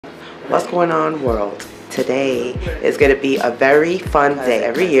What's going on, world? Today is going to be a very fun day.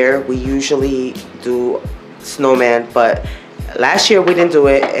 Every year we usually do snowman, but last year we didn't do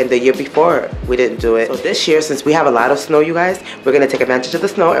it, and the year before we didn't do it. So this year, since we have a lot of snow, you guys, we're going to take advantage of the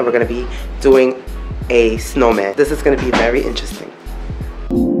snow and we're going to be doing a snowman. This is going to be very interesting.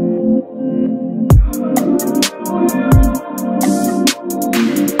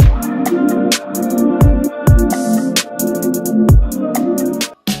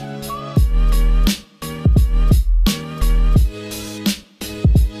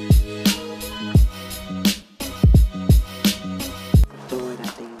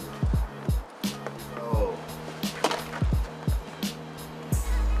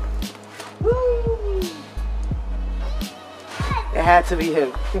 It had to be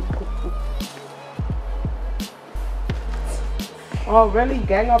him. Oh, really?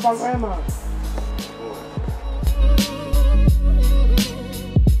 Gang up on Grandma.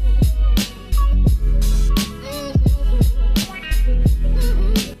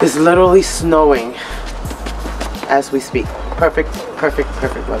 It's literally snowing as we speak. Perfect, perfect,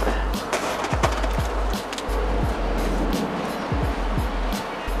 perfect weather.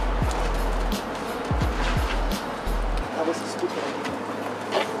 That was stupid.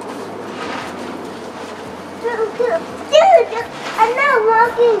 Dude, I'm not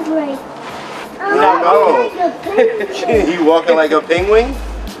walking great. You walking like a penguin?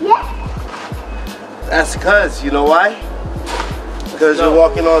 Yeah. That's because, you know why? Because you're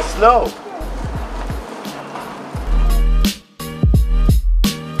walking on snow.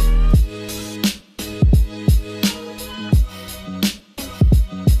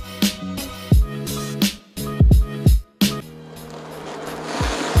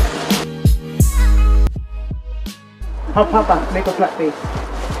 Oh, Papa, make a flat face.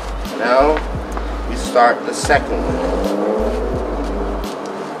 Now, we start the second one.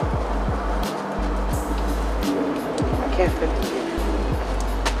 I can't fit it here.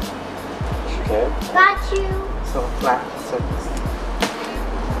 You can? Got you. So flat surface.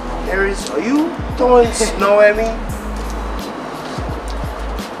 Aries, are you throwing snow at me?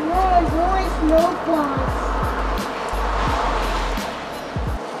 No, I'm doing snowballs.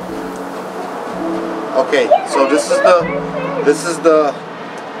 Okay, so this is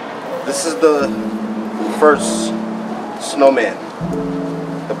the first snowman,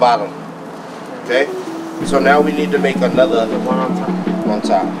 the bottom. Okay, so now we need to make another One on top. on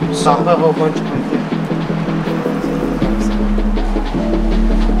top. So I'll put a whole bunch of them here.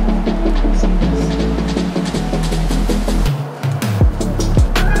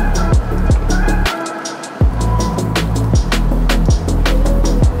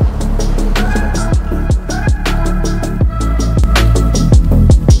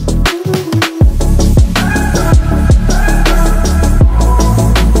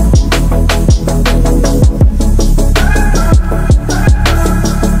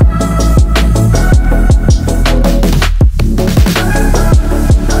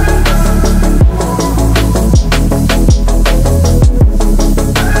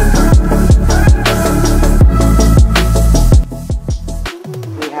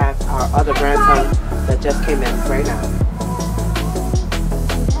 Other grandson that just came in right now.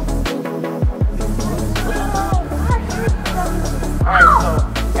 Alright,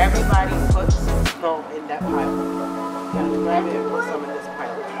 so everybody put some snow in that pile. You gotta grab it and put some in this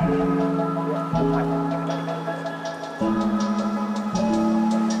pile.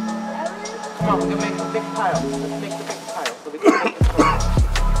 Come on, we're gonna make a big pile. Let's make the big pile so we can make the snow.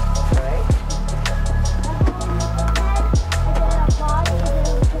 Alright?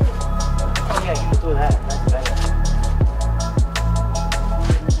 Yeah, you can do that. That's better.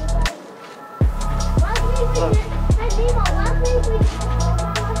 Look.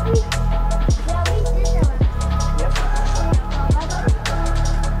 Yep.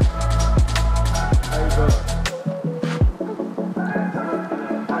 There you go.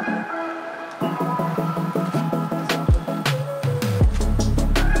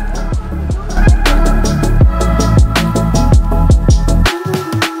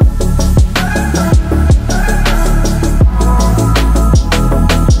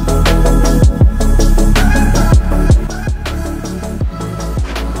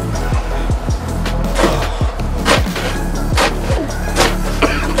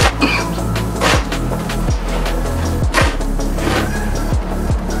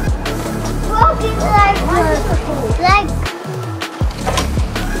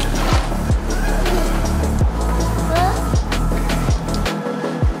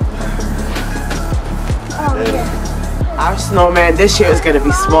 Our snowman this year is going to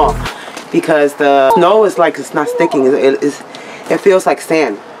be small because the snow is like, it's not sticking. It feels like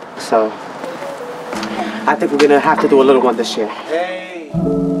sand. So I think we're gonna have to do a little one this year. Hey.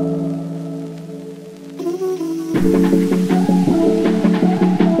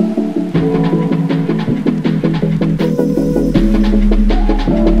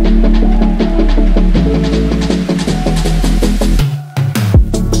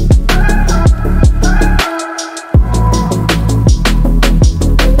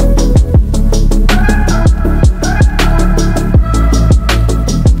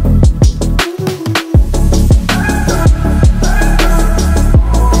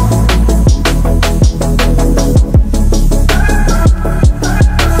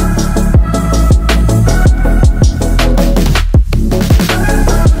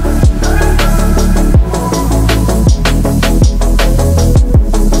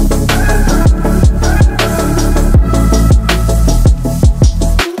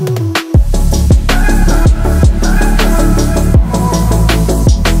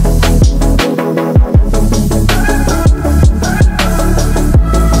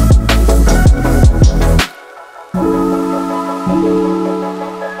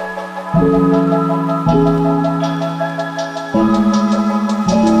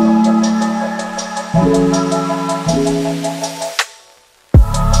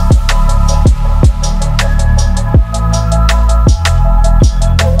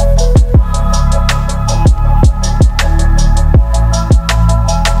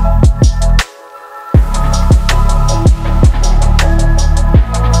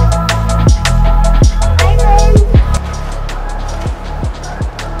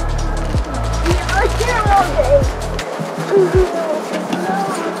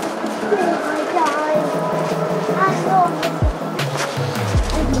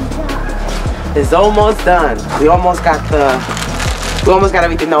 It's almost done. We almost got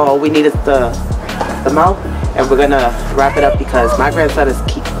everything. No, all we need is the mouth, and we're gonna wrap it up because my grandson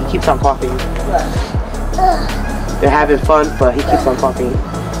he keeps on coughing. They're having fun, but he keeps on coughing,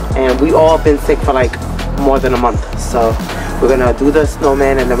 and we all been sick for like more than a month. So we're gonna do the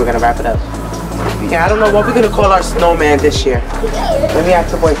snowman, and then we're gonna wrap it up. Yeah, I don't know what we're gonna call our snowman this year. Let me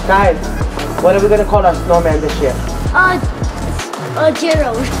ask the boys, guys. What are we gonna call our snowman this year?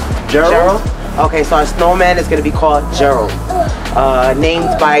 Gerald. Gerald? Okay, so our snowman is gonna be called Gerald.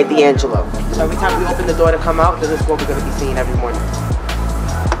 Named by D'Angelo. So every time we open the door to come out, this is what we're gonna be seeing every morning.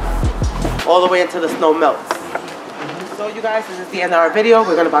 All the way until the snow melts. So you guys, this is the end of our video.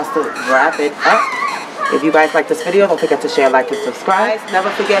 We're about to wrap it up. If you guys like this video, don't forget to share, like, and subscribe. Never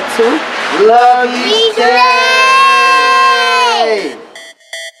forget to love each other.